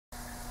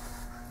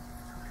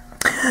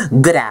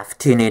Good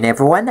afternoon,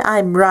 everyone.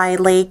 I'm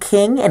Riley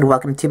King, and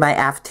welcome to my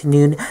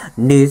afternoon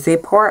news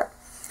report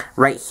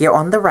right here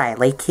on the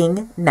Riley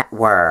King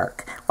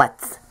Network.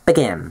 Let's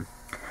begin.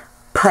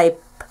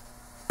 Pipe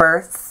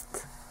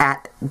burst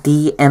at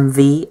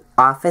DMV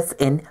office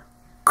in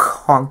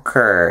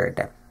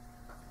Concord.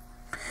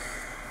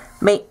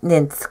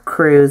 Maintenance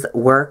crews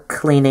were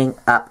cleaning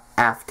up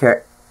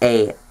after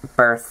a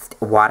burst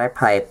water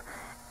pipe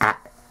at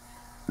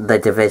the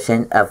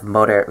Division of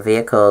Motor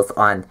Vehicles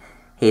on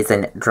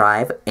Hazen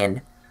Drive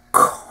in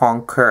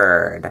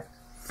Concord.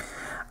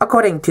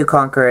 According to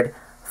Concord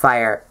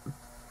Fire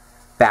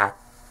Battalion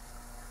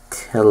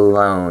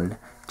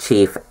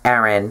Chief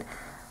Aaron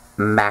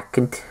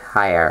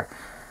McIntyre,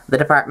 the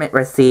department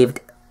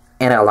received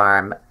an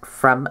alarm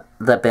from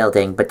the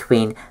building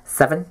between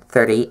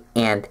 7:30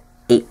 and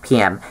 8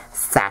 p.m.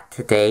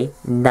 Saturday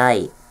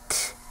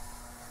night.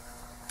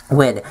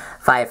 When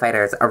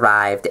firefighters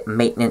arrived,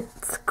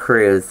 maintenance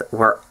crews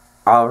were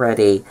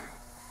already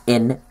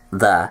in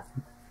the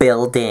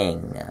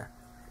building.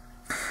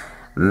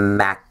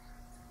 McIntyre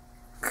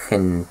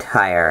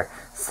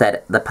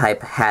said the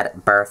pipe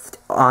had burst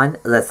on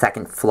the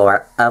second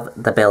floor of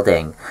the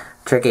building,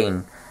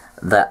 triggering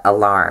the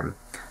alarm.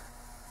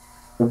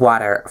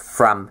 Water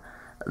from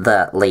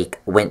the leak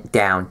went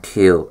down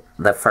to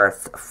the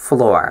first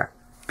floor.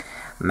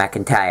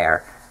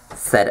 McIntyre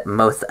said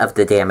most of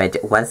the damage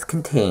was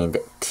contained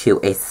to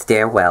a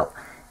stairwell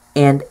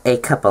and a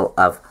couple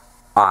of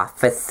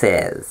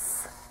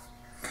offices.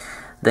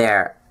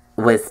 There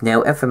was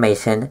no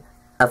information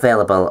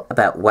available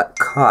about what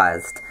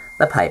caused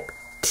the pipe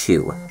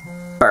to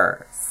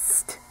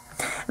burst.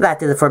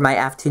 That is it for my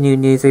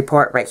afternoon news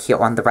report right here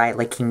on the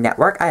Riley King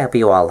Network. I hope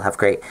you all have a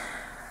great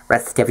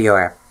rest of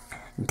your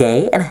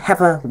day and have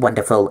a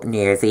wonderful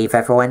New Year's Eve,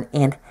 everyone,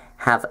 and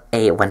have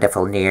a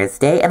wonderful New Year's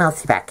Day, and I'll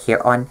see you back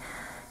here on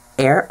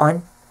air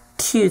on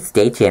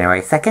Tuesday,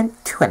 January 2nd,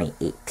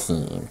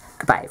 2018.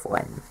 Goodbye,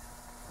 everyone.